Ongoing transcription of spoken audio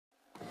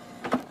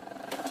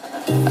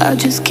I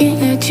just can't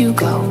let you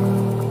go.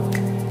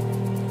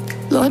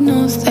 Lord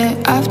knows that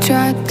I've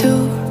tried to.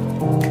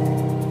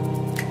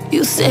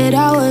 You said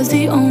I was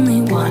the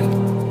only one.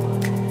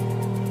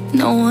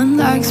 No one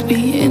likes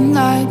being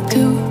lied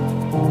to.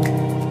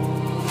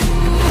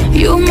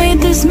 You made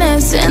this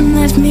mess and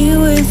left me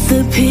with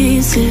the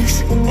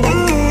pieces.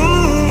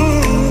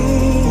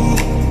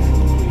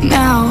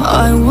 Now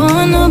I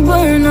wanna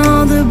burn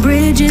all the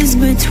bridges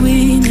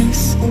between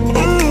us.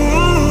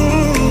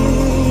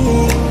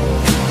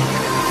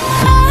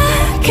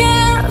 I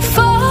can't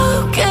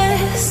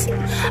focus,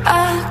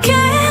 I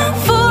can't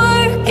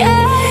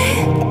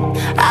forget.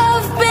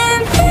 I've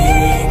been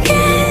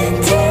thinking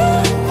too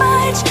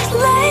much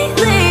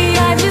lately.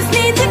 I just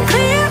need to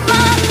clear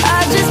my head.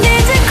 I just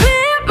need to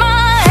clear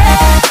my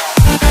head.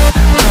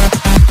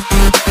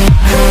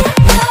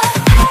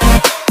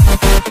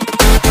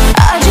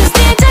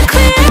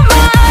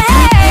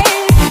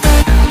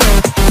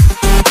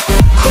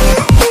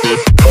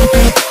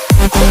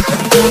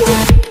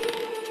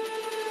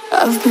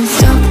 I've been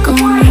stuck on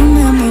your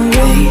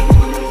memory,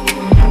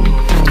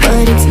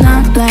 but it's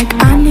not like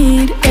I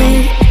need it.